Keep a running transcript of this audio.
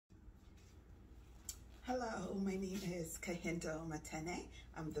Hello, my name is Kahindo Matene.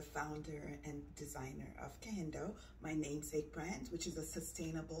 I'm the founder and designer of Kahindo, my namesake brand, which is a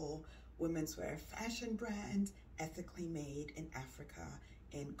sustainable women's wear fashion brand, ethically made in Africa,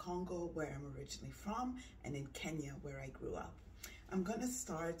 in Congo, where I'm originally from, and in Kenya, where I grew up. I'm gonna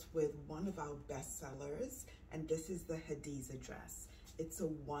start with one of our best sellers, and this is the Hadiza dress. It's a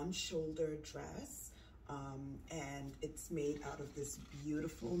one-shoulder dress, and it's made out of this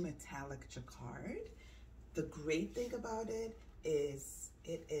beautiful metallic jacquard. The great thing about it is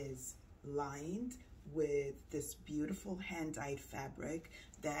lined with this beautiful hand-dyed fabric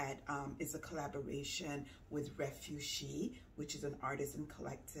that is a collaboration with Refugee, which is an artisan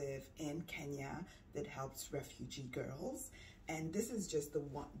collective in Kenya that helps refugee girls. And this is just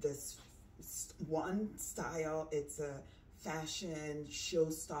this one style. It's a fashion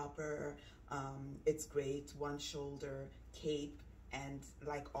showstopper. It's great, one shoulder, cape, and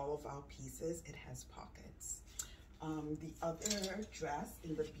like all of our pieces, it has pockets. The other dress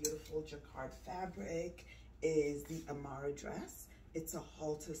in the beautiful jacquard fabric is the Amara dress. It's a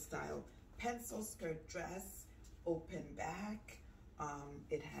halter style pencil skirt dress, open back.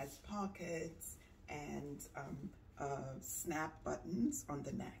 It has pockets and snap buttons on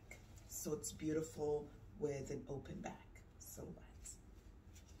the neck. So it's beautiful with an open back silhouette.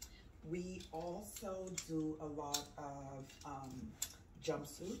 We also do a lot of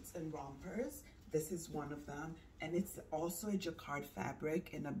jumpsuits and rompers. This is one of them, and it's also a jacquard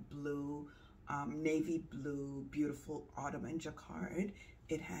fabric in a blue, navy blue, beautiful ottoman jacquard.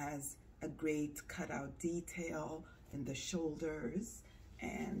 It has a great cutout detail in the shoulders,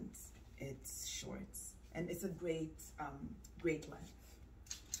 and it's shorts, and it's a great, great length.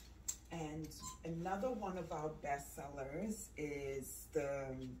 And another one of our best sellers is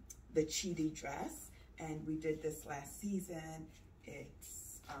the Chidi dress, and we did this last season.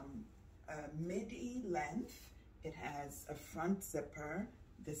 It's a midi length. It has a front zipper,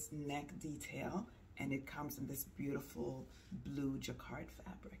 this neck detail, and it comes in this beautiful blue jacquard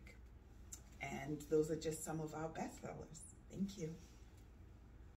fabric. And those are just some of our best sellers. Thank you.